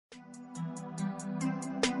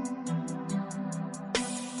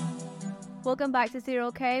Welcome back to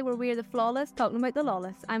Serial K, where we are the flawless talking about the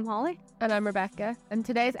lawless. I'm Holly. And I'm Rebecca, and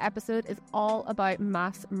today's episode is all about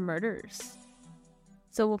mass murders.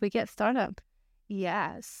 So will we get started?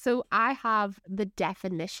 Yes, so I have the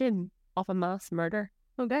definition of a mass murder,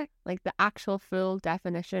 Okay. like the actual full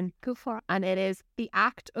definition. Go for it. And it is the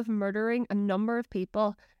act of murdering a number of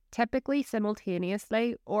people, typically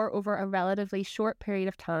simultaneously or over a relatively short period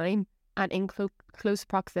of time and in close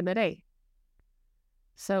proximity.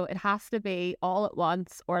 So it has to be all at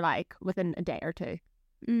once or like within a day or two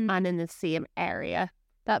and in the same area.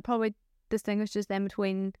 That probably distinguishes them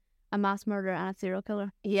between a mass murderer and a serial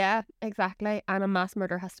killer. Yeah, exactly. And a mass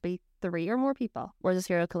murder has to be 3 or more people, whereas a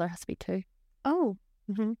serial killer has to be 2. Oh.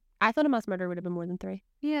 I thought a mass murder would have been more than 3.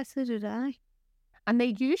 Yeah, so did I. And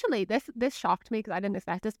they usually, this shocked me because I didn't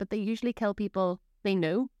expect this, but they usually kill people they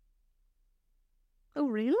know. Oh,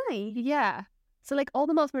 really? Yeah. So like all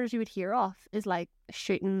the mass murders you would hear of is like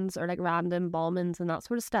shootings or like random bombings and that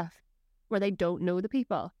sort of stuff where they don't know the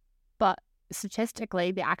people. But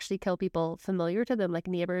statistically, they actually kill people familiar to them, like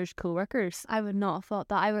neighbours, co-workers. I would not have thought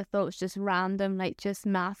that. I would have thought it was just random, like just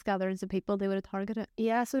mass gatherings of people they would have targeted.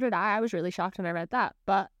 Yeah, so did I. I was really shocked when I read that.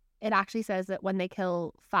 But it actually says that when they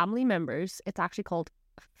kill family members, it's actually called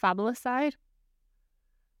familicide.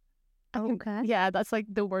 Okay. Yeah, that's like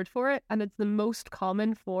the word for it. And it's the most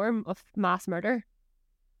common form of mass murder.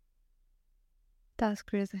 That's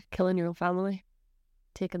crazy. Killing your own family.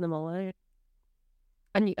 Taking them all out.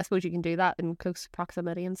 And I suppose you can do that in close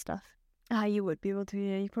proximity and stuff. Ah, you would be able to,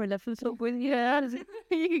 yeah. You probably live with So yeah,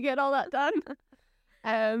 you could get all that done.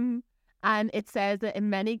 And it says that in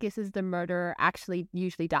many cases the murderer actually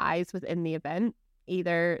usually dies within the event,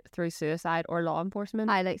 either through suicide or law enforcement.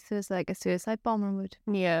 I like suicide, like a suicide bomber would.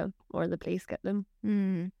 Yeah, or the police get them.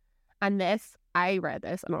 And this, I read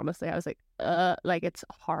this and honestly I was like it's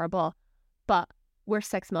horrible. But we're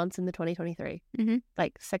 6 months into 2023.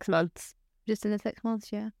 Like 6 months. Just in the 6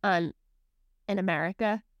 months, yeah. And in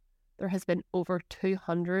America, there has been over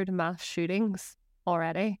 200 mass shootings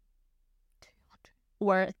already. 200.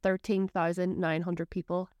 Where 13,900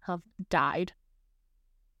 people have died.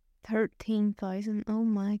 13,000. Oh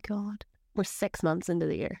my God. We're 6 months into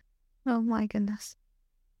the year. Oh my goodness.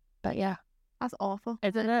 But yeah. That's awful.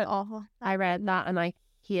 Isn't That's it? awful. I read that and I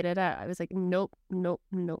hated it. I was like, nope.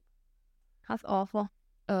 That's awful.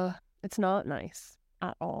 It's not nice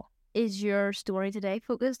at all. Is your story today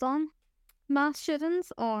focused on mass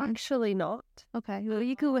shootings or? Actually not. Okay, well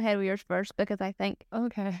you go ahead with yours first because I think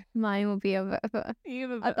Okay. mine will be a bit of a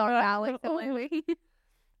dark alley.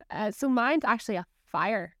 So mine's actually a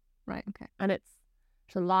fire. Right, okay. And there's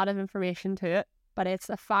a lot of information to it. But it's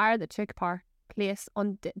a fire that took place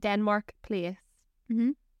on Denmark Place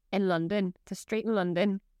in London. It's a street in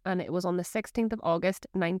London. And it was on the 16th of August,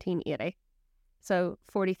 1980. So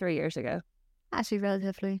 43 years ago. Actually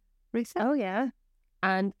relatively recent. Oh, yeah.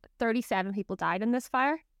 And 37 people died in this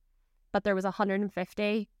fire. But there was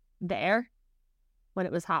 150 there when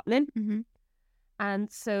it was happening.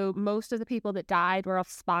 And so most of the people that died were of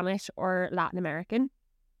Spanish or Latin American.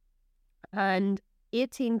 And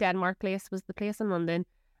 18 Denmark Place was the place in London.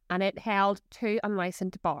 And it held 2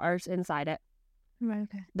 unlicensed bars inside it. Right,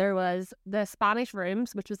 okay. There was the Spanish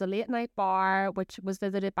Rooms, which was a late night bar, which was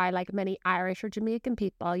visited by like many Irish or Jamaican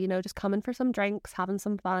people, you know, just coming for some drinks, having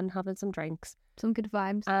some fun, having some drinks. Some good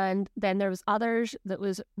vibes. And then there was others that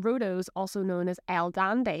was Rodos, also known as El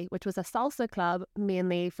Dandy, which was a salsa club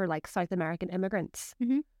mainly for like South American immigrants.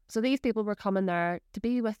 So these people were coming there to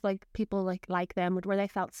be with like people like them where they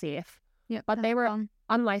felt safe. Yeah, but they were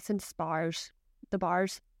unlicensed bars. The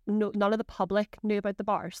bars, none of the public knew about the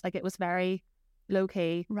bars. Like it was very low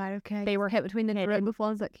key. Right, okay. They were hit between the group of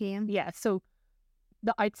ones that came. Yeah, so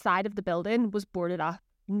the outside of the building was boarded up.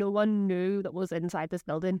 No one knew that was inside this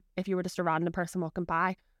building. If you were just a random person walking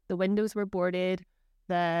by, the windows were boarded,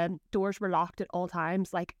 the doors were locked at all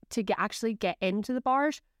times. Like to actually get into the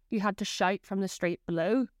bars, you had to shout from the street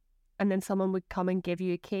below, and then someone would come and give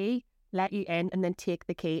you a key, let you in, and then take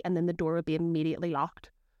the key, and then the door would be immediately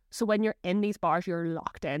locked. So when you're in these bars, you're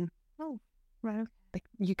locked in. Oh, right. Like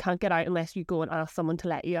you can't get out unless you go and ask someone to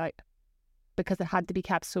let you out, because it had to be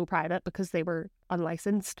kept so private because they were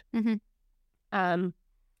unlicensed. And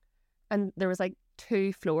there was like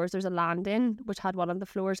 2 floors. There's a landing which had one of the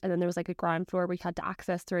floors, and then there was like a ground floor where you had to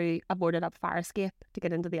access through a boarded up fire escape to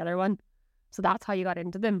get into the other one. So that's how you got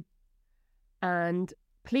into them. And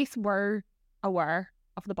police were aware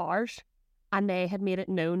of the bars, and they had made it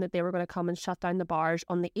known that they were going to come and shut down the bars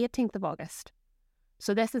on the 18th of August.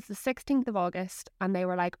 So this is the 16th of August, and they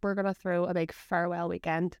were like, we're going to throw a big farewell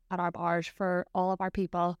weekend at our bars for all of our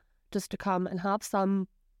people just to come and have some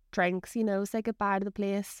drinks, you know, say goodbye to the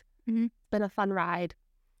place. It's been a fun ride.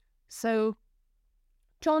 So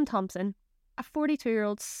John Thompson, a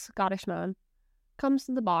 42-year-old Scottish man, comes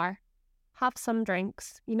to the bar, have some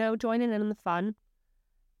drinks, you know, joining in on the fun.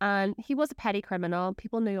 And he was a petty criminal.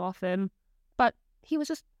 People knew of him, but he was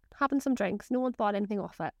just having some drinks. No one thought anything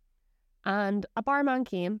of it. And a barman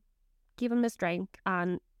came, gave him his drink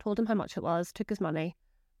and told him how much it was, took his money.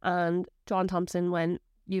 And John Thompson went,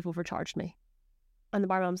 "You've overcharged me." And the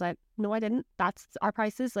barman was like, "No, I didn't. That's our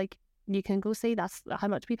prices. Like, you can go see, that's how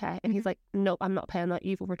much we pay." And he's like, "Nope, I'm not paying that.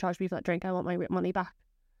 You've overcharged me for that drink. I want my money back."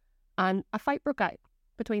 And a fight broke out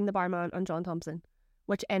between the barman and John Thompson,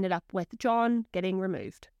 which ended up with John getting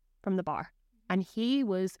removed from the bar. And he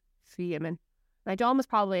was fuming. Now, John was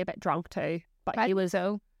probably a bit drunk too, but he was...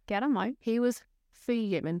 So, get him out. He was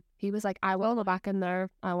fuming. He was like, "I will go back in there.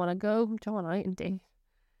 I want to go." John out indeed.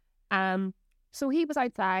 So he was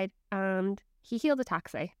outside and he hailed a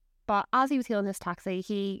taxi. But as he was hailing his taxi,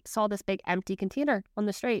 he saw this big empty container on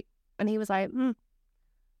the street. And he was like,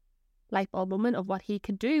 light bulb moment of what he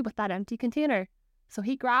could do with that empty container. So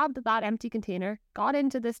he grabbed that empty container, got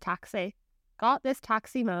into this taxi, got this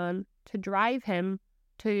taxi man to drive him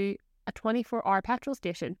to a 24-hour petrol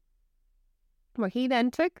station, where he then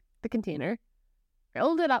took the container,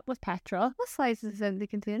 filled it up with petrol. What size is this empty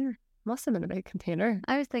container? Must have been a big container.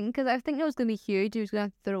 I was thinking, because I think it was going to be huge. He was going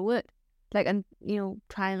to throw it, like, and, you know,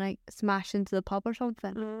 try and, like, smash into the pub or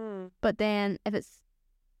something. But then if it's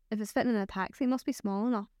fitting in a taxi, it must be small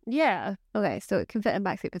enough. Yeah. Okay, so it can fit in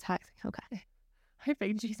backseat of a taxi. Okay. How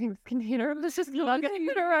big do you think the container was just lugging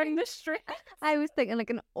it around the street? I was thinking like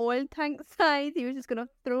an oil tank size. He was just going to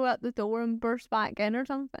throw out the door and burst back in or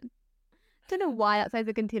something. Don't know why that size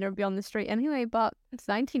of container would be on the street anyway, but it's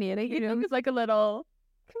 1980, you know. It was like a little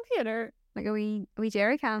container. Like a wee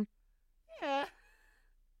jerry can. Yeah.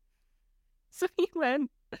 So he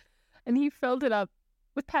went and he filled it up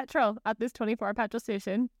with petrol at this 24-hour petrol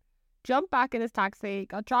station, jumped back in his taxi,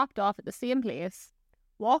 got dropped off at the same place,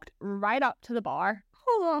 walked right up to the bar.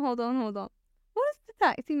 Hold on. What is the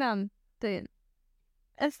taxi man doing?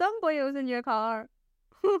 If some boy was in your car,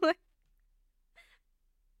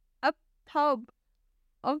 a tub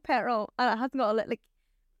of petrol, and it hasn't got a lit, like...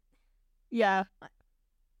 Yeah.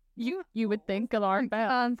 You would think alarm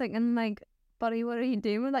bell. I'm thinking, like, buddy, what are you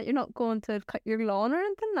doing with that? You're not going to cut your lawn or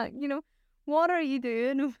anything, like, you know, what are you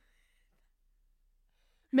doing?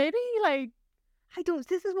 Maybe, like...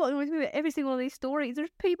 This is what annoys me about every single one of these stories. There's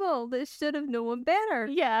people that should have known better.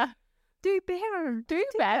 Yeah. Do better. Do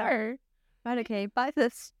better. Right, okay, back to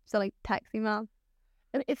this silly taxi man.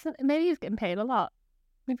 And maybe he's getting paid a lot.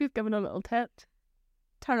 Maybe he's giving a little tip.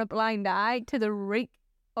 Turn a blind eye to the reek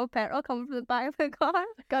of petrol coming from the back of the car.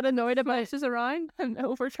 Got annoyed about Smashes around. an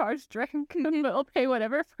overcharged drink and will pay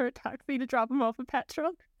whatever for a taxi to drop him off at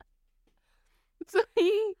petrol. So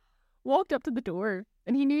he walked up to the door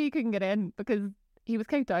and he knew he couldn't get in because he was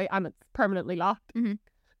kicked out and it's permanently locked. Mm-hmm.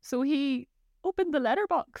 So he opened the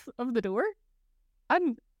letterbox of the door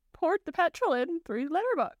and poured the petrol in through the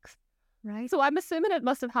letterbox. Right. So I'm assuming it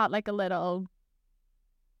must have had like a little,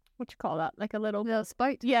 what you call that? Like a little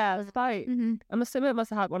spout. Yeah, a spout. Mm-hmm. I'm assuming it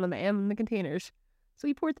must have had one of them in the containers. So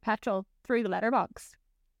he poured the petrol through the letterbox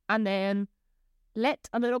and then lit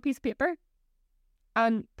a little piece of paper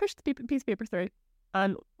and pushed the piece of paper through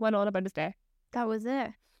and went on about his day. That was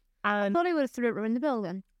it. I And thought he would have threw it around the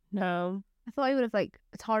building. no, I thought he would have, like,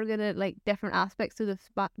 targeted, like, different aspects so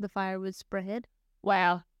the fire would spread.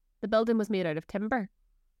 well, the building was made out of timber.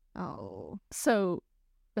 Oh. So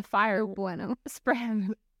the fire Bueno. spread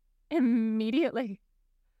immediately.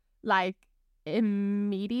 Like,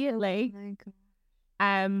 immediately. Oh my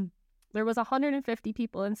God. There was 150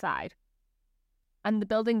 people inside and the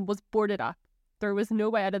building was boarded up. There was no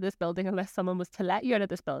way out of this building unless someone was to let you out of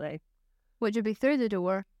this building. Would you be through the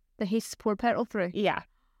door that he poured petrol through? Yeah.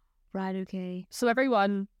 Right, okay. So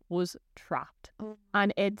everyone was trapped. Oh.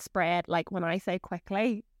 And it spread, like, when I say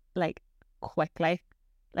quickly, like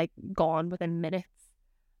gone within minutes.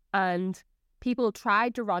 And people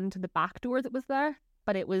tried to run to the back door that was there,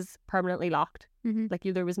 but it was permanently locked. Mm-hmm. Like,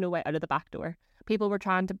 there was no way out of the back door. People were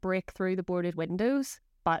trying to break through the boarded windows,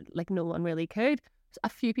 but, like, no one really could. A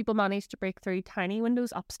few people managed to break through tiny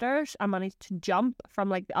windows upstairs and managed to jump from,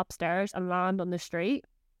 like, the upstairs and land on the street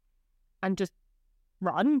and just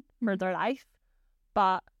run for their life.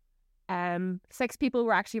 But 6 people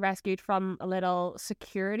were actually rescued from a little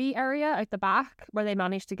security area out the back where they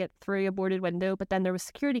managed to get through a boarded window, but then there was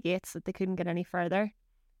security gates that they couldn't get any further,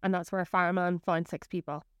 and that's where a fireman found 6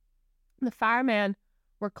 people. The firemen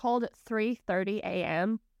were called at 3:30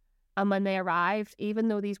 a.m. and when they arrived, even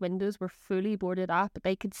though these windows were fully boarded up,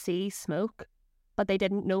 they could see smoke, but they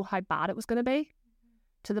didn't know how bad it was going to be.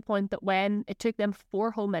 to the point that when it took them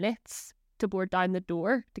 4 whole minutes to board down the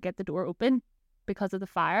door to get the door open because of the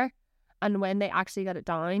fire, and when they actually got it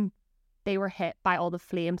down, they were hit by all the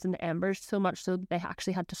flames and the embers so much so that they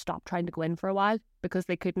actually had to stop trying to go in for a while because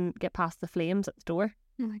they couldn't get past the flames at the door.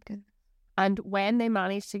 Oh my goodness. And when they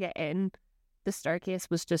managed to get in, the staircase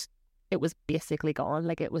was just, it was basically gone.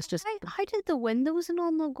 Like, it was just... How did the windows and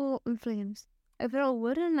all not go up in flames? If they're all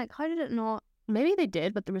wooden, like, how did it not? Maybe they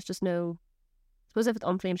did, but there was just no... I suppose if it's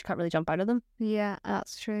on flames, you can't really jump out of them. Yeah,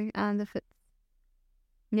 that's true. And if it's...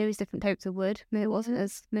 Maybe it's different types of wood. Maybe it wasn't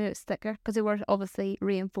as... Maybe it's thicker, because they were obviously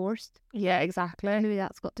reinforced. Yeah, exactly. Maybe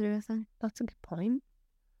that's got to do with it. That's a good point.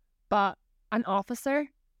 But an officer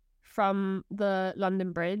from the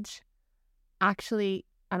London Bridge actually,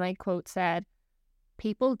 and I quote, said,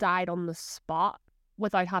 "People died on the spot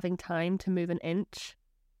without having time to move an inch.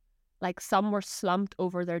 Like, some were slumped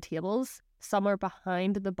over their tables, some were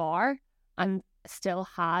behind the bar and still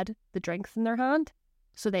had the drinks in their hand.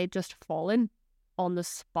 So they'd just fallen on the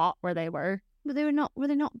spot where they were." But they were not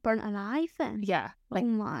burnt alive then? Yeah, like, oh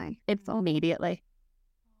my. it's immediately.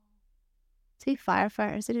 See,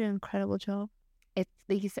 firefighters, they do an incredible job.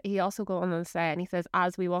 He also goes on to say, and he says,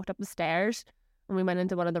 as we walked up the stairs and we went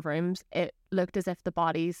into one of the rooms, it looked as if the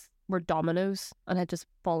bodies were dominoes and had just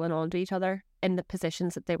fallen onto each other in the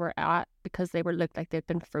positions that they were at, because they looked like they'd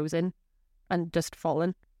been frozen and just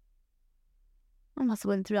fallen. I must have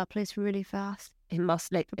went through that place really fast. It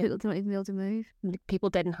must, like, People don't even be able to move. people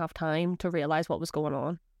didn't have time to realise what was going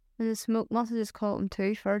on. And the smoke must have just caught them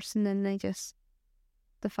too first, and then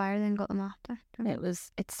the fire then got them after.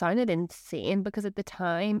 It sounded insane, because at the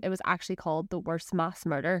time it was actually called the worst mass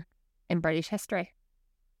murder in British history,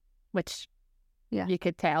 which you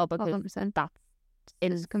could tell, because 100%. that's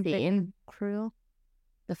insane. Cruel.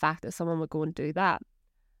 The fact that someone would go and do that.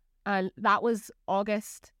 And that was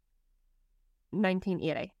August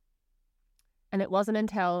 1980. And it wasn't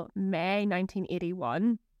until May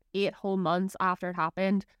 1981, 8 whole months after it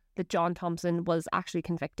happened, that John Thompson was actually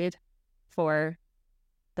convicted for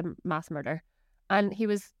the mass murder. And he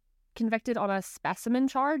was convicted on a specimen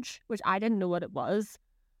charge, which I didn't know what it was.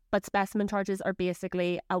 But specimen charges are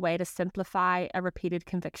basically a way to simplify a repeated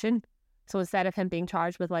conviction. So instead of him being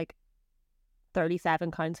charged with like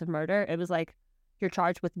 37 counts of murder, it was like you're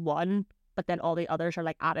charged with 1, but then all the others are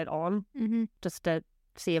like added on just to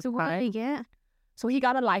save time. So what did he get? So he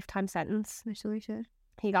got a lifetime sentence. So he should.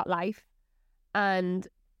 He got life. And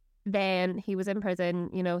then he was in prison,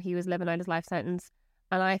 you know, he was living out his life sentence.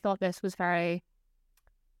 And I thought this was very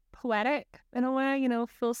poetic in a way, you know,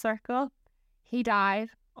 full circle. He died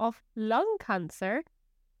of lung cancer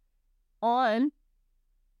on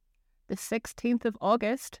the 16th of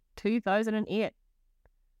August 2008.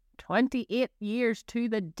 28 years to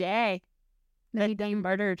the day that he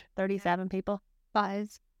murdered 37 people. That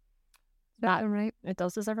is right. It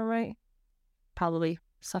does deserve him right. Probably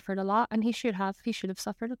suffered a lot, and he should have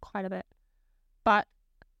suffered quite a bit. But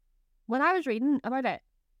when I was reading about it,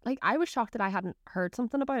 like, I was shocked that I hadn't heard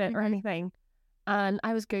something about it or anything. And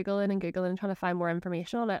I was Googling and trying to find more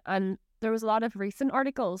information on it. And there was a lot of recent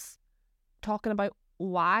articles talking about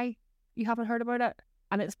why you haven't heard about it.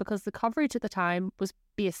 And it's because the coverage at the time was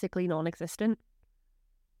basically non-existent.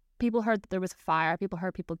 People heard that there was a fire, people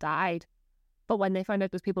heard people died. But when they found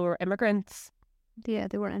out those people were immigrants, yeah,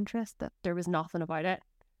 they weren't interested. There was nothing about it.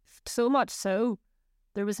 So much so,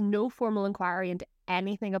 there was no formal inquiry into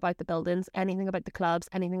anything about the buildings, anything about the clubs,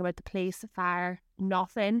 anything about the police, the fire,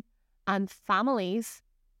 nothing. And families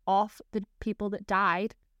of the people that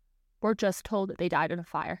died were just told that they died in a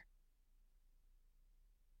fire.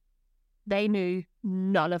 They knew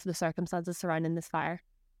none of the circumstances surrounding this fire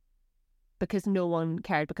because no one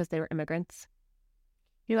cared, because they were immigrants.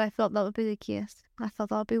 You know, I thought that would be the case. I thought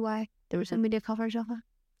that would be why there was no media coverage of it.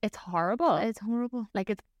 It's horrible. It's horrible. Like,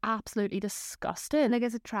 it's absolutely disgusting. Like,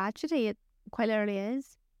 it's a tragedy. It quite literally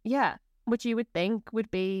is. Yeah, which you would think would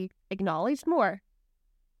be acknowledged more,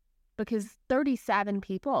 because 37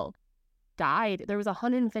 people died. There was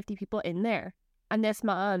 150 people in there, and this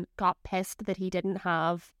man got pissed that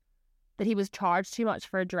he was charged too much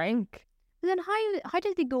for a drink. And then how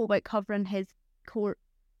did they go about covering his court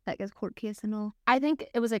case and all? I think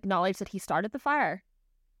it was acknowledged that he started the fire,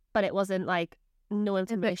 but it wasn't like no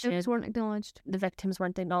information. The victims weren't acknowledged. The victims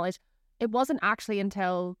weren't acknowledged. It wasn't actually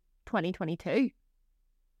until 2022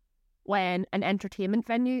 when an entertainment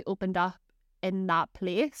venue opened up in that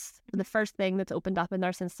place. The first thing that's opened up in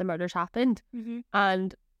there since the murders happened.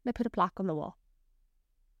 And they put a plaque on the wall.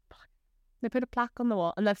 They put a plaque on the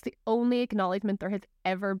wall, and that's the only acknowledgement there has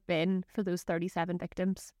ever been for those 37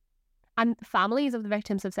 victims. And families of the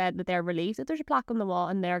victims have said that they're relieved that there's a plaque on the wall,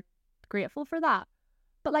 and they're grateful for that.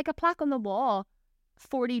 But like a plaque on the wall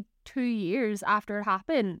 42 years after it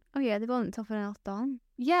happened. Oh yeah, they want something else done.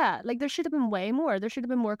 Yeah, like there should have been way more. There should have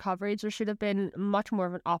been more coverage. There should have been much more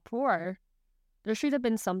of an uproar. There should have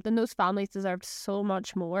been something. Those families deserved so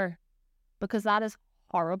much more, because that is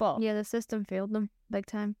horrible. Yeah, the system failed them big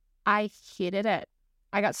time. I hated it.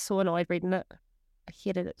 I got so annoyed reading it. I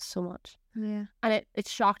hated it so much. Yeah. And it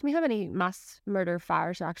shocked me how many mass murder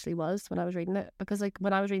fires there actually was when I was reading it. Because like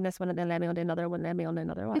when I was reading this one, it then led me on to another one, led me on to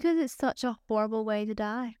another one. Because it's such a horrible way to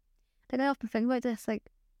die. Like I often think about this, like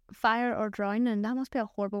fire or drowning, that must be a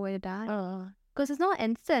horrible way to die. Because it's not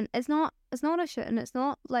instant. It's not a shooting. It's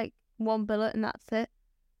not like one bullet and that's it.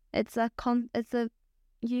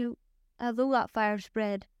 Although that fire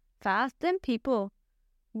spread fast, then people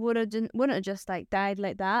wouldn't have just like died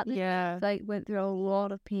like that. Yeah. Like went through a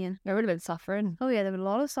lot of pain. There would have been suffering. Oh yeah, there was a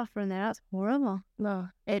lot of suffering there. That's horrible. No,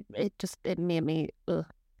 it made me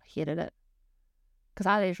hated it. Because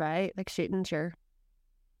that is right. Like shooting, sure.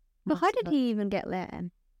 But how did he even get let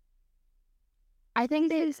in? I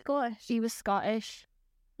think He was Scottish. he was Scottish.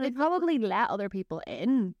 They probably let other people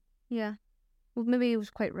in. Yeah. Well, maybe he was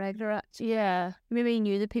quite regular actually. Yeah. Maybe he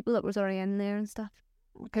knew the people that was already in there and stuff.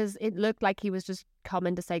 Because it looked like he was just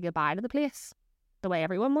coming to say goodbye to the place, the way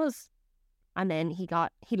everyone was. And then he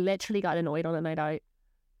literally got annoyed on a night out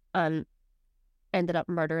and ended up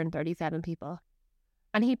murdering 37 people.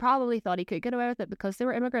 And he probably thought he could get away with it because they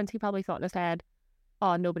were immigrants. He probably thought in his head,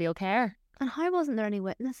 oh, nobody will care. And how wasn't there any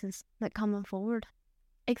witnesses like coming forward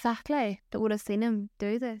Exactly. that would have seen him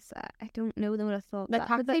do this? I don't know. They would have thought The that's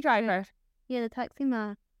a taxi bit driver. strange. Yeah, the taxi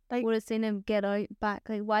man Like- would have seen him get out back.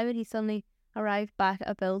 Like, why would he suddenly arrive back at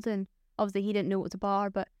a building? Obviously, he didn't know it was a bar,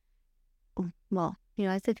 but well, you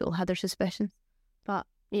know, I said people had their suspicions. But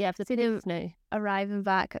Yeah, if the See, they- police knew, arriving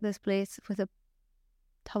back at this place with a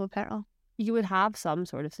tub of petrol, you would have some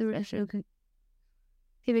sort of so suspicion.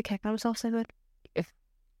 he'd be kicking himself. So good.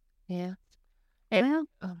 Yeah. Well,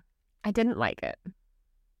 I didn't like it.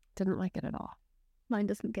 Didn't like it at all. mine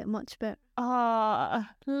doesn't get much better. Oh,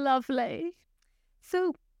 lovely.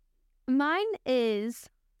 So, mine is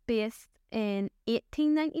based in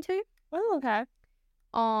 1892 Oh, okay.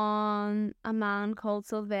 on a man called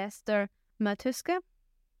Sylvester Matuska.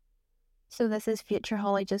 So this is Future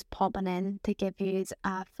Holly just popping in to give you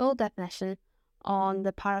a full definition on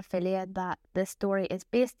the paraphilia that this story is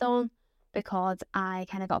based on, because I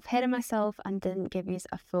kind of got ahead of myself and didn't give you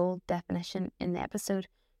a full definition in the episode.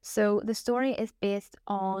 So the story is based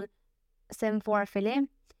on symphorophilia,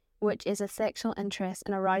 which is a sexual interest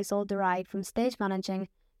and arousal derived from stage managing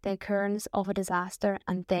the occurrence of a disaster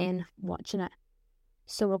and then watching it.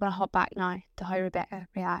 So we're going to hop back now to how Rebecca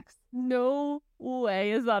reacts. No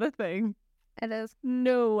way is that a thing. It is.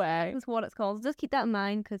 No way. That's what it's called. Just keep that in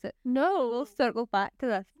mind because No. we'll circle back to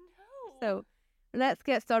this. So let's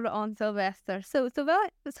get started on Sylvester. So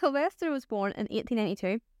Sylvester was born in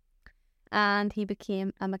 1892 and he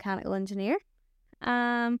became a mechanical engineer.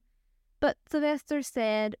 But Sylvester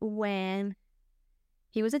said when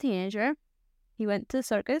he was a teenager, he went to the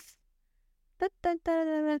circus.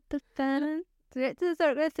 Straight to the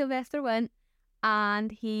circus, Sylvester went,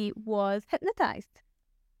 and he was hypnotized.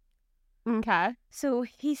 Okay. So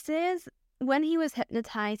he says when he was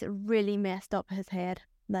hypnotized, it really messed up his head,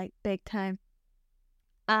 like big time.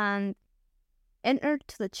 And entered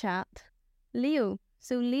to the chat Leo.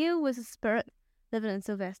 So Leo was a spirit living in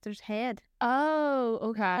Sylvester's head Oh,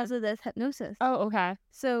 okay. because of this hypnosis. Oh, okay.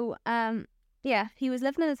 So, yeah, he was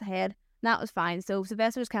living in his head. And that was fine. So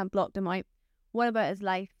Sylvester's kind of blocked him out. What about his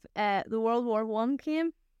life? The World War I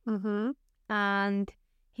came, Mm-hmm. and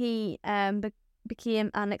he became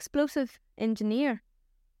an explosive engineer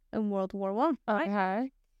in World War One.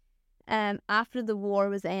 Okay. After the war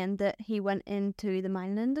was ended, he went into the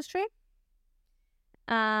mining industry,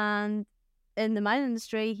 and in the mining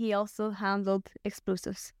industry, he also handled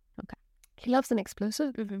explosives. He loves an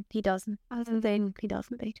explosive. He doesn't. As in then, he does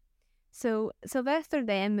indeed. So Sylvester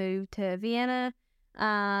then moved to Vienna,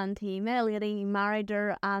 and he met a lady, he married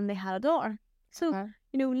her, and they had a daughter. So Okay.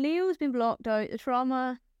 you know, Leo's been blocked out. The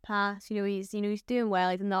trauma passed. He's doing well.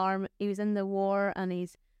 He's in the army. He was in the war, and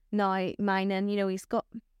he's now mining. He's got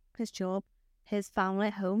his job, his family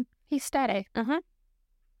at home. He's steady.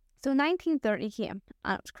 So 1930 came,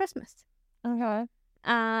 and it was Christmas. Okay.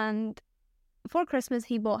 And for Christmas,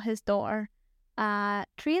 he bought his daughter a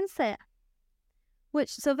train set, which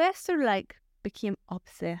Sylvester became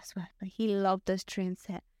obsessed with. Like, he loved this train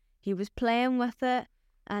set. He was playing with it,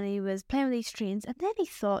 and he was playing with these trains. And then he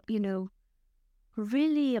thought,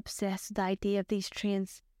 really obsessed with the idea of these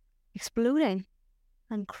trains exploding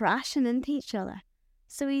and crashing into each other.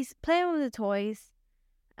 So he's playing with the toys,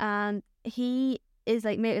 and he is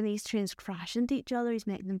like making these trains crash into each other. He's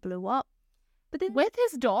making them blow up. But then, With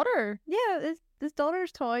his daughter. yeah, his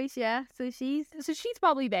daughter's toys, yeah. So she's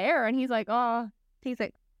probably there, and he's like, oh, he's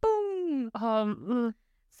like, boom.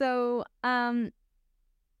 So, well,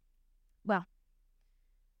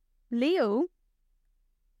 Leo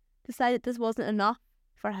decided this wasn't enough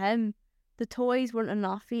for him. The toys weren't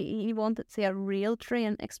enough. He wanted to see a real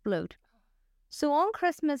train explode. So on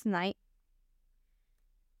Christmas night,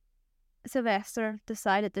 Sylvester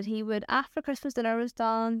decided that he would, after Christmas dinner was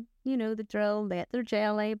done, you know, the drill, they ate their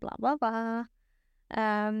jelly, blah, blah, blah.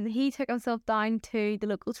 He took himself down to the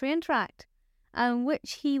local train track,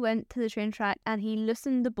 which he went to the train track and he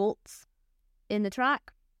loosened the bolts in the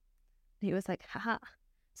track. He was like, haha.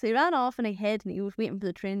 So he ran off and he hid and he was waiting for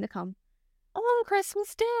the train to come. On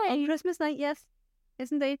Christmas Day. On Christmas night, yes.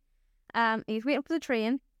 Yes, indeed. He's waiting for the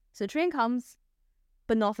train. So the train comes,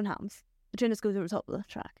 but nothing happens. The train just goes over the top of the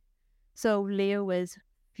track. So Leo is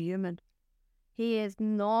fuming. He is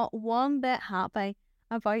not one bit happy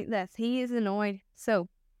about this. He is annoyed. So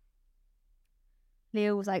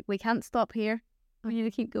Leo was like, we can't stop here. We need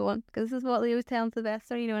to keep going. Because this is what Leo was telling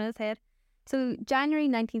Sylvester, you know, in his head. So January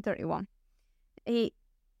 1931,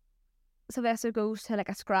 Sylvester goes to like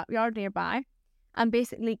a scrapyard nearby and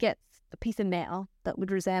basically gets a piece of metal that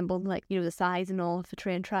would resemble, like, you know, the size and all of the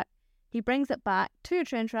train track. He brings it back to a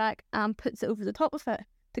train track and puts it over the top of it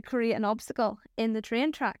to create an obstacle in the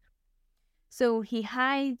train track. So he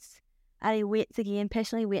hides and he waits again,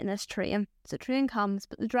 patiently waiting this train. So the train comes,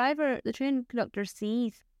 but the train conductor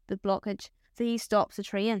sees the blockage, so he stops the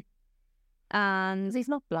train. And he's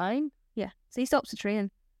not blind. Yeah, so he stops the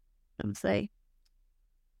train. And say,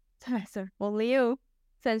 Sylvester. Well, Leo,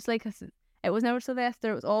 essentially, because it was never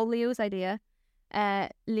Sylvester, it was all Leo's idea.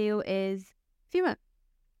 Leo is fuming.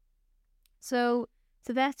 So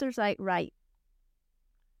Sylvester's like, right,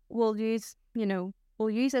 we'll use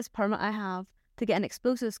this permit I have to get an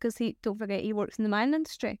explosives, because don't forget, he works in the mining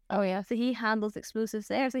industry. Oh, yeah. So he handles explosives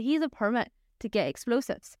there. So he has a permit to get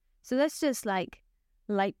explosives. So that's just like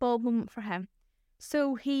light bulb moment for him.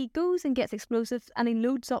 So he goes and gets explosives and he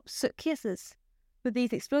loads up suitcases with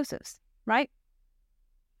these explosives, right?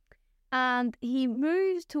 And he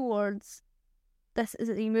moves towards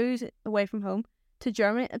he moves away from home to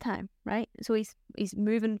Germany at the time, right? So he's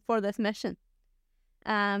moving for this mission,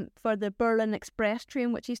 for the Berlin Express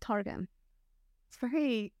train, which he's targeting.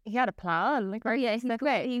 He had a plan, like, very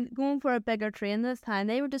he's going for a bigger train this time.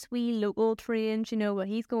 They were just wee local trains, you know, but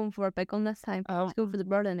he's going for a big one this time. He's going for the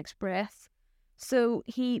Berlin Express. So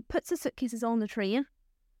he puts the suitcases on the train,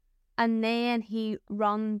 and then he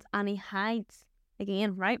runs and he hides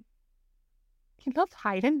again, right? He loves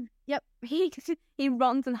hiding. Yep, he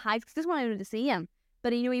runs and hides because he doesn't want anyone to see him.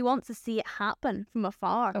 But, you know, he wants to see it happen from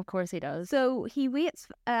afar. Of course he does. So he waits,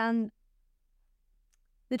 and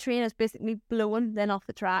the train is basically blowing then off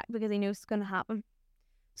the track because he knows it's going to happen.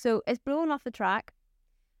 So it's blowing off the track,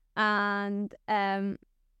 and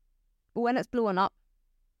when it's blowing up,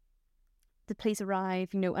 the police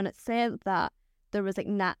arrive, you know, and it said that there was like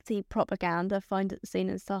Nazi propaganda found at the scene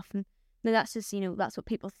and stuff. And now that's just, you know, that's what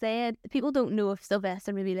people said. People don't know if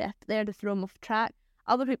Sylvester maybe left there to throw him off the track.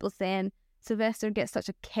 Other people saying Sylvester gets such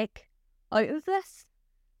a kick out of this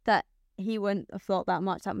that he wouldn't have thought that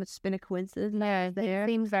much. That must have just been a coincidence. They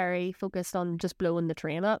seemed very focused on just blowing the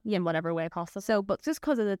train up in whatever way possible. So, but just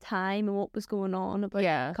because of the time and what was going on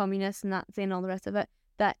about communists and Nazi and all the rest of it,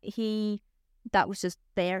 that was just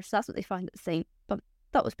there. So that's what they found at the scene. But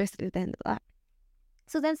that was basically the end of that.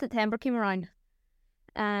 So then September came around,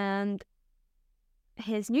 and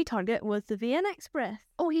his new target was the Vienna Express.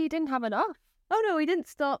 Oh, he didn't have enough. Oh no, he didn't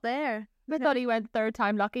stop there. I thought he went third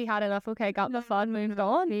time lucky, had enough, okay, got the fun, moved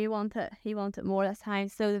on. He wanted more this time.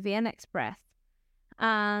 So the Vienna Express,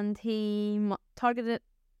 and he targeted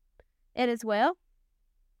it as well,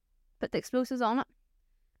 put the explosives on it,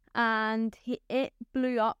 and it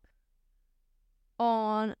blew up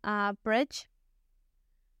on a bridge,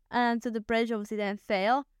 and so the bridge obviously then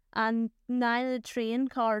fell, and 9 of the train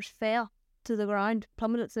cars fell to the ground,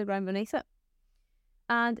 plummeted to the ground beneath it.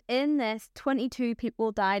 And in this, 22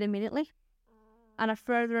 people died immediately, and a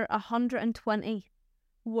further 120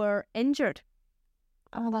 were injured.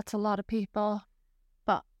 Oh, that's a lot of people.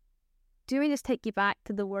 But do we just take you back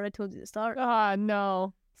to the word I told you at the start? Oh,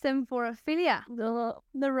 no. Symphorophilia. The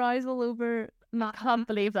arousal over... I can't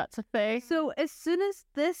believe that's a thing. So as soon as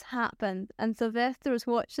this happened and Sylvester was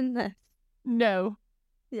watching this... No.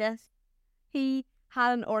 Yes. He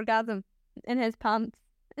had an orgasm in his pants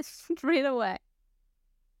straight away.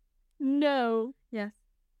 No. Yes.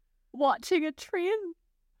 Watching a train?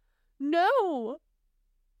 No.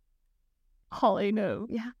 Holly, no.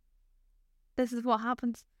 Yeah. This is what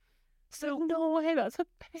happens. So no way, that's a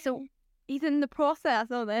pain. So he's in the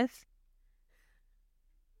process of this.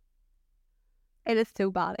 It is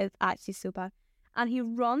so bad. It's actually so bad. And he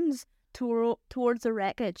runs towards the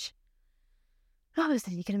wreckage.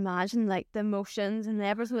 Obviously, you can imagine like the emotions and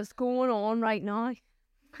everything that's going on right now.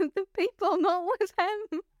 The people, not with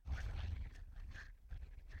him.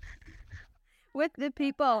 With the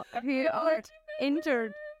people who are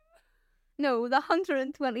injured. No, the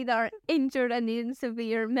 120 that are injured and needing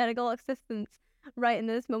severe medical assistance right in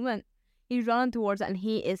this moment. He's running towards it and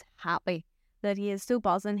he is happy that he is so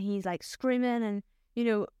buzzing. He's like screaming and, you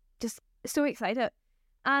know, just so excited.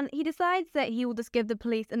 And he decides that he will just give the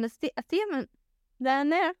police a statement then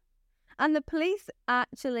and there. And the police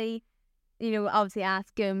actually, you know, obviously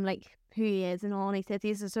ask him like who he is and all. And he says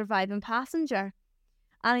he's a surviving passenger.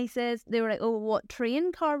 And he says, they were like, oh, what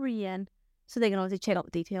train car were you in? So they can obviously check out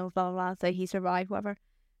the details, blah, blah, blah, say he survived, whatever.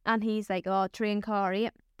 And he's like, oh, train car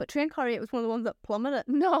 8. But train car 8 was one of the ones that plummeted.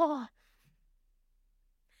 No.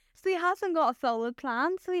 So he hasn't got a solid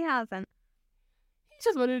plan, so he hasn't. He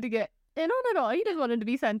just wanted to get in on it all. He just wanted to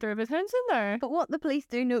be centre of attention there. But what the police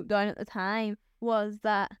do note down at the time was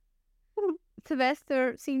that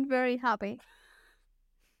Sylvester seemed very happy.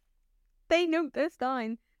 They note this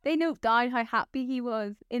down. They note down how happy he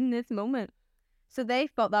was in this moment. So they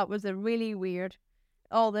thought that was a really weird,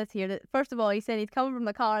 all this here. That first of all, he said he's coming from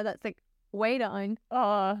the car that's like way down.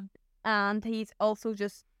 And he's also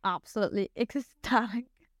just absolutely ecstatic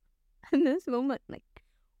in this moment. Like,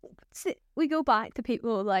 we go back to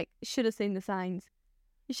people like, should have seen the signs.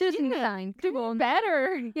 You should have seen the signs. Do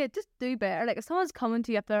better. Yeah, just do better. Like, if someone's coming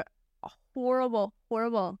to you after a horrible,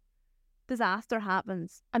 horrible disaster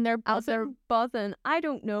happens and they're buzzing, I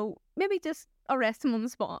don't know, maybe just arrest them on the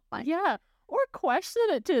spot. Like, yeah, or question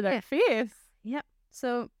it to their face. Yep.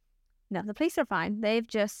 So, no, the police are fine. They've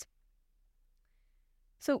just...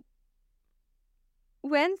 So,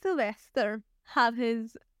 when Sylvester had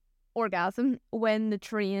his orgasm, when the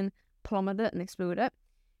train plummeted and exploded,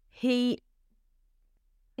 he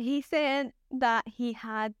said that he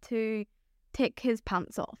had to take his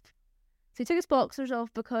pants off. So he took his boxers off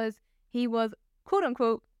because he was, quote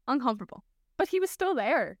unquote, uncomfortable. But he was still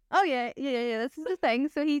there. Oh, yeah. This is the thing.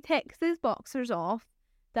 So he takes his boxers off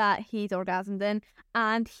that he's orgasmed in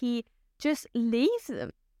and he just leaves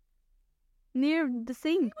them near the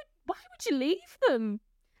scene. Why would you leave them?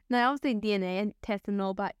 Now, obviously, DNA testing and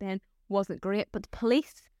all back then wasn't great, but the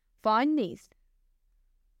police found these,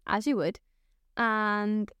 as you would,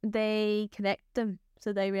 and they connect them.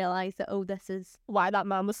 So they realised that, oh, this is why that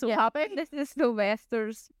man was so happy. This is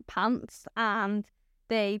Sylvester's pants. And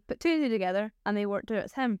they put two and two together and they worked out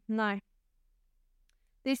it's him. Now,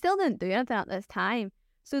 they still didn't do anything at this time.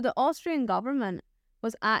 So the Austrian government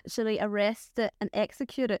was actually arrested and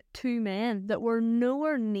executed 2 men that were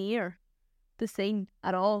nowhere near the scene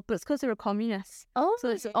at all. But it's because they were communists. Oh,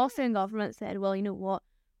 so the Austrian government said, well, you know what?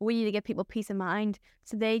 We need to give people peace of mind.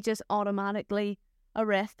 So they just automatically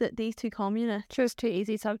arrested these 2 communists. Chose 2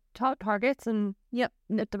 easy targets and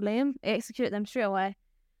not to blame. Executed them straight away.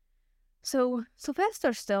 So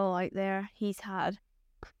Sylvester's still out there. He's had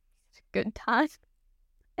a good time.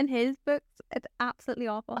 In his books, it's absolutely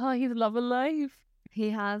awful. Oh, he's loving life.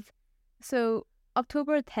 He has. So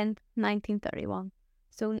October 10th, 1931.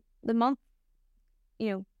 So the month,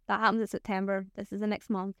 that happens in September. This is the next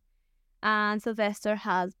month. And Sylvester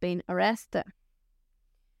has been arrested.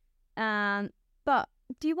 But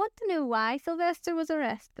do you want to know why Sylvester was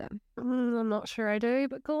arrested? I'm not sure I do,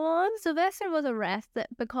 but go on. Sylvester was arrested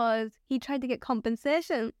because he tried to get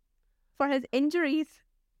compensation for his injuries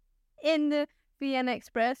in the Vienna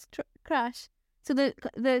Express crash. So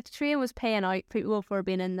the train was paying out people for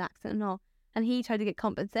being in the accident and all, and he tried to get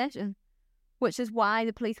compensation, which is why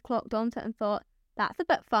the police clocked onto it and thought, that's a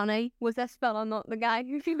bit funny. Was this fella not the guy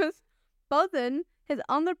who he was buzzing? His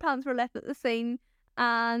underpants were left at the scene,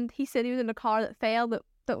 and he said he was in a car that failed.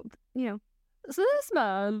 So this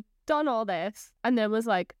man done all this and then was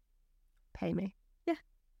like, pay me. Yeah.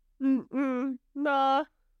 Nah.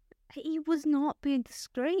 He was not being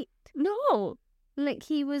discreet. No. Like,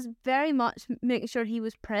 he was very much making sure he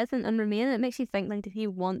was present and remaining. It makes you think, like, did he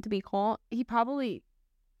want to be caught? He probably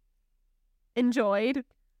enjoyed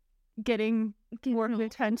getting more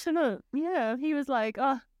attention. Yeah, he was like,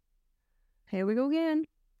 here we go again.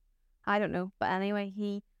 I don't know. But anyway,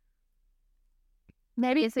 he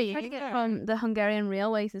maybe tried to get from the Hungarian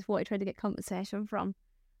railways is what he tried to get compensation from.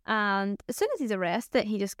 And as soon as he's arrested,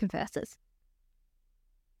 he just confesses.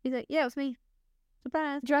 He's like, yeah, it was me.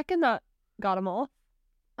 Surprise. Do you reckon that got him off?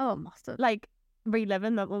 Oh, it must have. Like,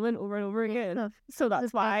 reliving that moment over and over again. So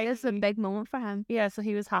that's why it's a big moment for him. Yeah, so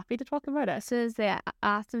he was happy to talk about it. As soon as they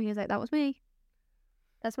asked him, he was like, "That was me.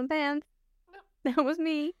 That's my band. That was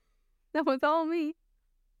me. That was all me."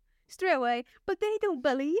 Straight away. But they don't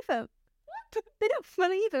believe him. What? They don't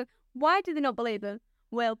believe him. Why do they not believe him?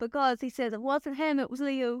 Well, because he says it wasn't him, it was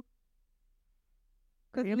Leo.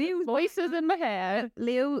 Because Leo's voices in my head.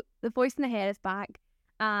 Leo, the voice in the head is back.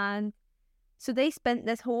 And so they spent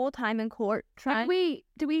this whole time in court trying.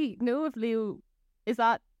 Do we know if Leo, is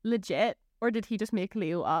that legit? Or did he just make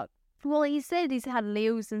Leo up? Well, he said he's had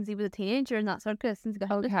Leo since he was a teenager in that circus. Since he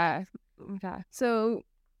got Okay. So,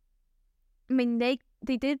 I mean, they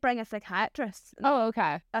did bring a psychiatrist. Oh,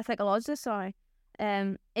 okay. A psychologist, sorry,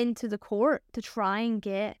 into the court to try and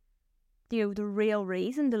get, the real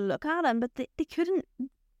reason to look at him, but they couldn't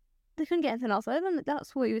get anything else out of him.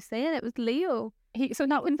 That's what he was saying. It was Leo. He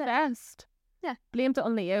confessed. Yeah. Blamed it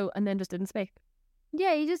on Leo and then just didn't speak.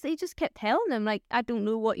 Yeah, he just kept telling him, like, I don't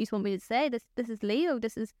know what you want me to say. This is Leo.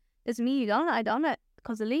 This is me. You done it. I done it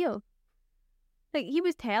because of Leo. Like, he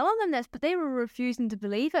was telling them this, but they were refusing to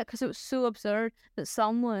believe it because it was so absurd that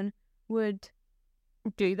someone would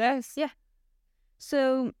do this. Yeah.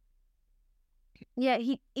 So, yeah,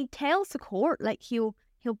 he tells the court, like, he'll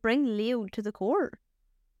bring Leo to the court.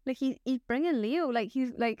 Like, he's bringing Leo. Like,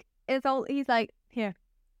 he's like, he's like, here,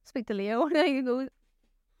 speak to Leo. And he goes,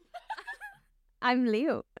 I'm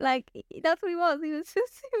Leo. Like, that's what he was. He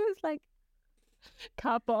was like,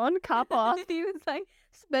 cap on, cap off. He was like,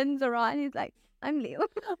 spins around. He's like, I'm Leo.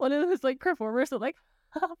 One of those, like, performers that, like,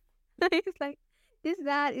 he's like, this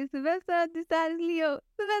dad is Sylvester, this dad is Leo.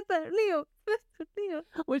 Sylvester, Leo, Sylvester, Leo.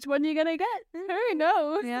 Which one are you gonna get? Who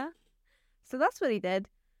knows? Yeah. So that's what he did.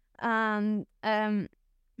 And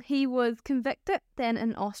he was convicted then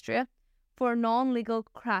in Austria for non-legal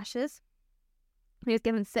crashes. He was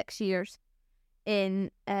given 6 years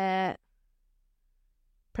in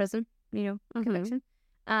prison, conviction.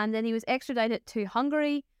 And then he was extradited to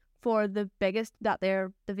Hungary for the biggest,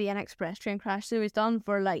 the Vienna Express train crash. So he was done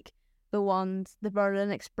for, like, the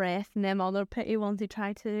Berlin Express and them other petty ones he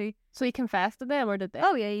tried to do. So he confessed to them, or did they?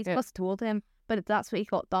 Oh yeah, he must have told him, but that's what he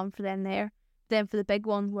got done for them there. Then for the big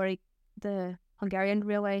one where the Hungarian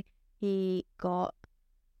railway, he got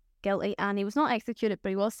guilty and he was not executed, but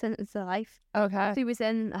he was sentenced to life. Okay. So he was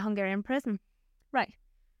in a Hungarian prison. Right.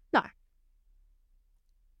 No.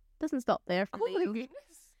 Doesn't stop there for Leo. Goodness.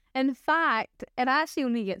 In fact, it actually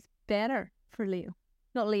only gets better for Leo.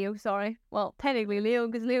 Not Leo, sorry. Well, technically Leo,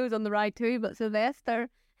 because Leo's on the ride too, but Sylvester,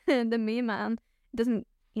 the main man, doesn't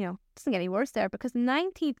get any worse there, because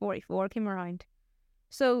 1944 came around.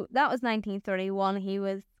 So that was 1931. He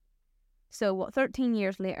was, 13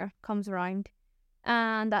 years later comes around,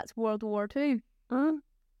 and that's World War II.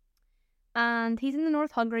 And he's in the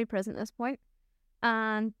North Hungary prison at this point,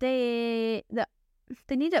 and they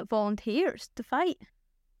needed volunteers to fight.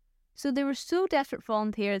 So they were so desperate for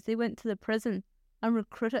volunteers, they went to the prison and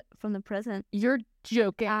recruited from the prison. You're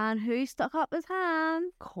joking. And who stuck up his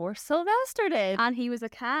hand? Of course Sylvester did. And he was a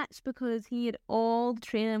catch because he had all the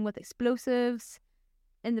training with explosives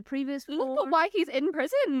in the previous war. Look at why he's in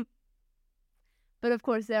prison. But of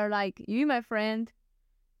course they're like, you, my friend,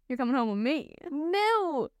 you're coming home with me.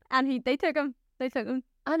 No. And they took him.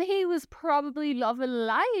 And he was probably loving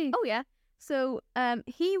life. Oh yeah. So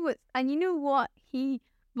he was, and you know what he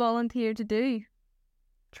volunteered to do?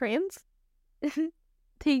 Trains?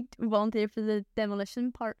 He volunteered for the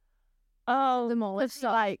demolition part. Oh, demolition.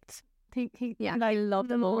 Liked. I love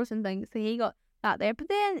demolition things. So he got that there. But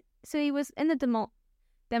then, so he was in the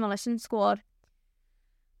demolition squad.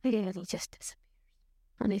 And he just disappears.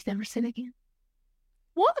 And he's never seen again.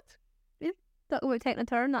 What? Yeah. That we're taking a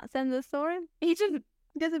turn. That's the end of the story. He just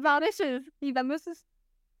vanishes. He vanishes.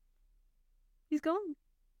 He's gone.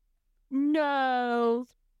 No.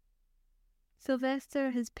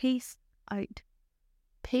 Sylvester has peaced out.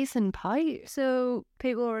 Peace and pipe. So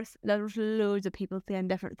there was loads of people saying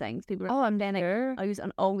different things. People were, I'm sure. I was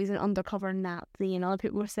always an undercover Nazi, and other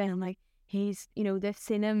people were saying, like, he's, they've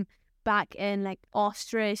seen him back in, like,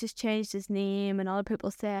 Austria, he's just changed his name, and other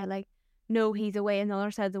people say, like, no, he's away on the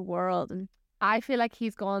other side of the world. And I feel like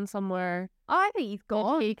he's gone somewhere. I think he's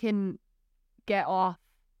gone. He can get off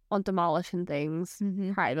on demolishing things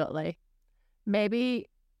privately. Maybe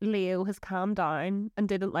Leo has calmed down and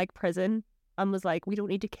didn't like prison and was like, we don't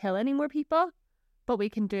need to kill any more people, but we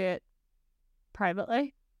can do it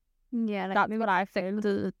privately. Yeah, like, that's what I feel.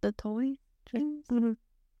 The toy trains.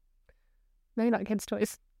 Maybe not kids'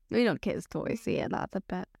 toys. Maybe not kids' toys. Yeah, that's a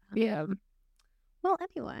bit. Yeah. Well,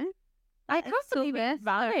 anyway, I can't believe it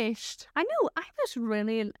vanished. I know. I was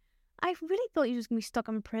really, I really thought he was going to be stuck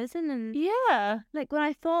in prison. And Yeah. like when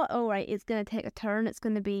I thought, oh right, it's going to take a turn, it's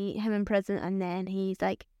going to be him in prison, and then he's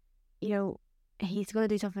like, you know, he's going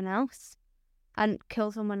to do something else and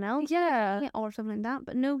kill someone else. Yeah. Or something like that.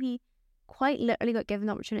 But no, he quite literally got given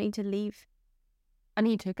the opportunity to leave. And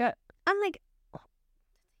he took it. And like, I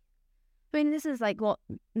mean, this is like what,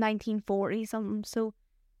 1940 something. So,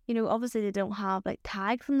 you know, obviously they don't have like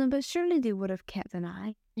tags on them, but surely they would have kept an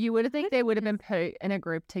eye. You would have think they would have been put in a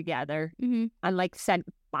group together and like sent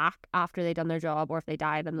back after they'd done their job, or if they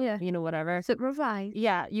died and you know, whatever. Supervised.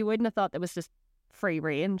 Yeah, you wouldn't have thought it was just free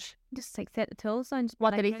range. Just like set the tools down.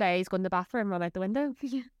 What did he say? He's going to the bathroom, run out the window.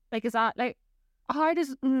 Yeah. Like, is that like, how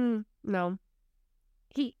does no?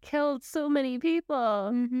 He killed so many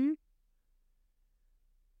people.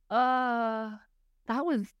 That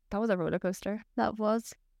was a roller coaster. That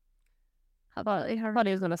was. I thought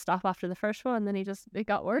he was going to stop after the first one, then it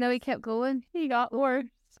got worse. No, he kept going. He got worse.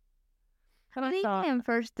 And I thought, in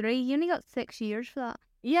first 3, he only got 6 years for that.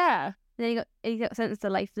 Yeah. Then he got sentenced to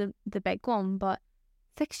life, the big one, but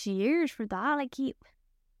 6 years for that, like you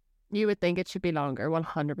would think it should be longer,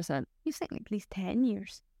 100%. You think like at least 10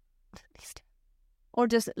 years. At least. Or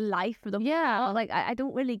just life for them. Yeah. Like, I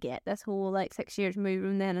don't really get this whole, like, 6 years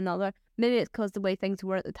moving and then another. Maybe it's because the way things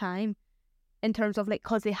were at the time, in terms of, like,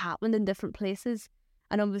 because they happened in different places.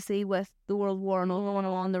 And obviously with the World War and all going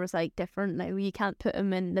on, there was, like, different, like, you can't put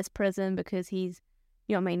him in this prison because he's,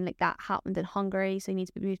 you know what I mean, like, that happened in Hungary, so he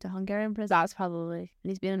needs to be moved to Hungarian prison. That's probably.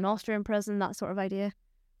 And he's been in Austrian prison, that sort of idea.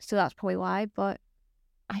 So that's probably why, but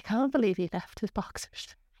I can't believe he left his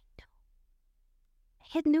boxers. I know.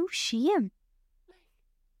 He had no shame.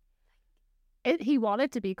 He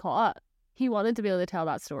wanted to be caught. He wanted to be able to tell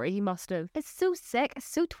that story. He must have. It's so sick. It's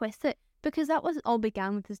so twisted. Because that was all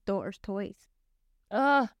began with his daughter's toys.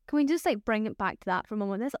 Can we just like bring it back to that for a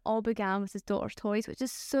moment? This all began with his daughter's toys, which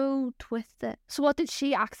is so twisted. So what, did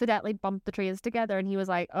she accidentally bump the trains together and he was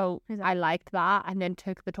like, oh, I liked that, and then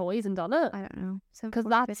took the toys and done it? I don't know. Because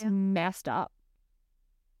that's messed up.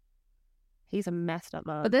 He's a messed up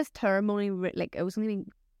man. But this term only, like, it was only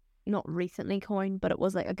not recently coined, but it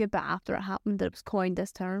was like a good bit after it happened that it was coined,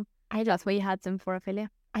 this term. That's why you had symphorophilia.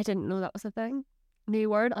 I didn't know that was a thing.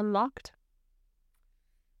 New word unlocked.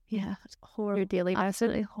 Yeah, it's horrible. Your daily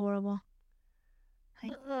absolutely horrible.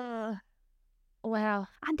 Wow.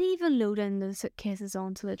 And even loading the suitcases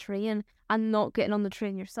onto the train and not getting on the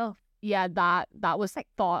train yourself. Yeah, that was like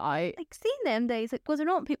thought out. Like, seeing them days, like, was there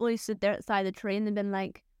not people who stood there outside the train and been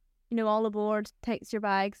like, you know, all aboard, takes your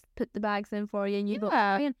bags, put the bags in for you, and you go.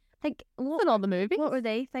 Like, what in all the movies? What were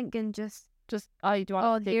they thinking? Just oh, you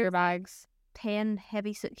want to take your bags? 10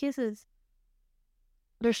 heavy suitcases.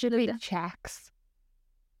 There should be checks.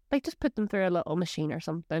 Like, just put them through a little machine or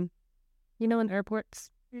something. You know, in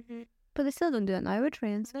airports. But they still don't do it now with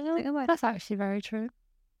trains. That's actually very true.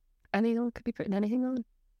 Anyone could be putting anything on.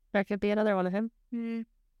 There could be another one of him. I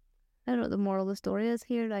don't know what the moral of the story is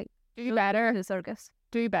here. Like, do better. The circus.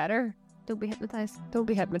 Do better. Don't be hypnotised. Don't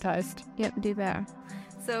be hypnotised. Yep, do better.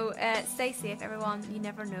 So, stay safe, everyone. You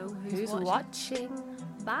never know who's watching.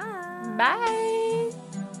 Bye. Bye.